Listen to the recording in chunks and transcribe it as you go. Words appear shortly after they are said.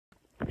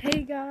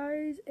Hey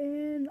guys,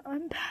 and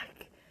I'm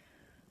back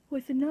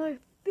with another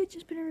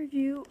fidget spinner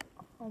review.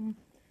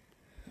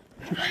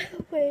 By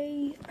the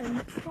way, I'm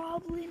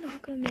probably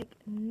not gonna make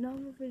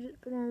another fidget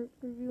spinner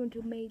review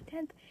until May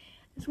 10th.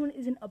 This one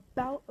isn't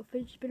about a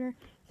fidget spinner.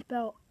 It's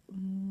about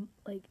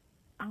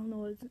I don't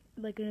know, it's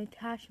like an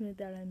attachment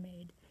that I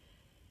made.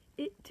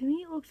 To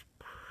me, it looks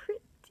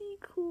pretty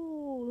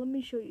cool. Let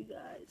me show you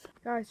guys.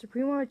 Guys, so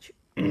pretty much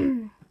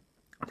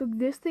took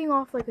this thing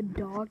off like a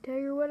dog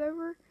tag or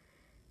whatever,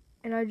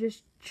 and I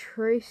just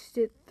traced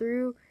it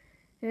through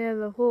and it has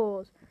the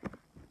holes.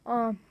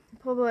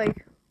 Probably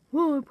like,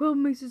 whoa, it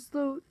probably makes it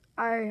slow.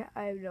 I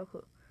have no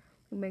clue.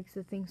 It makes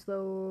the thing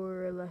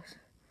slower or less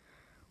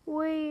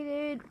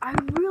weighted. I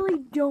really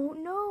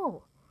don't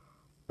know.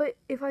 But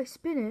if I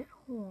spin it,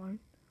 hold on,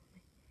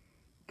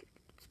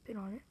 spin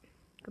on it.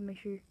 Gotta make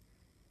sure you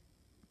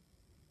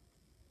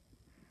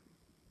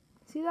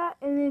see that.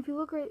 And then if you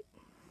look right,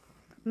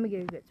 let me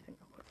get a good spin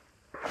real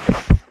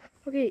quick.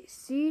 Okay,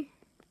 see?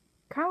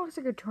 Kind of looks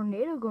like a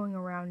tornado going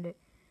around it.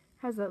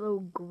 Has that little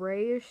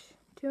grayish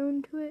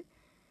tone to it.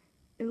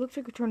 It looks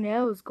like a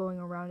tornado is going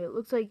around it. It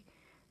looks like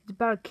it's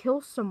about to kill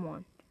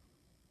someone.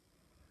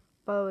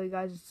 By the way,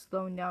 guys, it's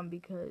slowing down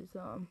because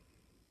a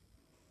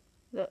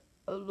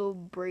little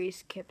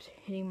brace kept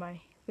hitting my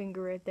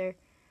finger right there.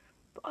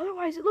 But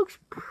otherwise, it looks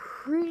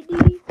pretty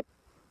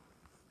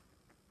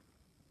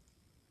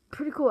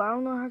cool. I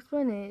don't know how to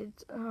explain it.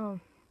 It's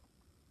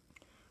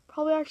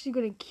probably actually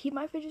gonna keep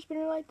my fidget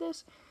spinner like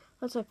this,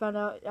 unless I found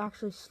out it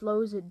actually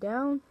slows it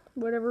down.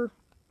 Whatever.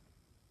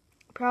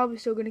 Probably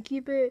still gonna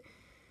keep it.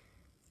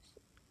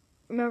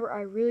 Remember,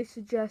 I really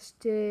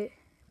suggest it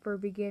for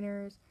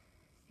beginners,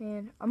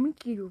 and I'm gonna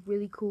get a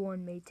really cool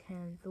one May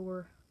 10th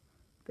or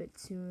a bit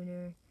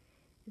sooner.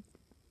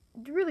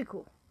 It's really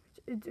cool.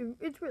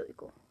 It's really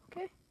cool.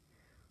 Okay.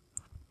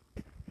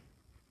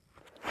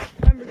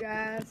 Remember,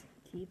 guys,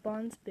 keep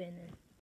on spinning.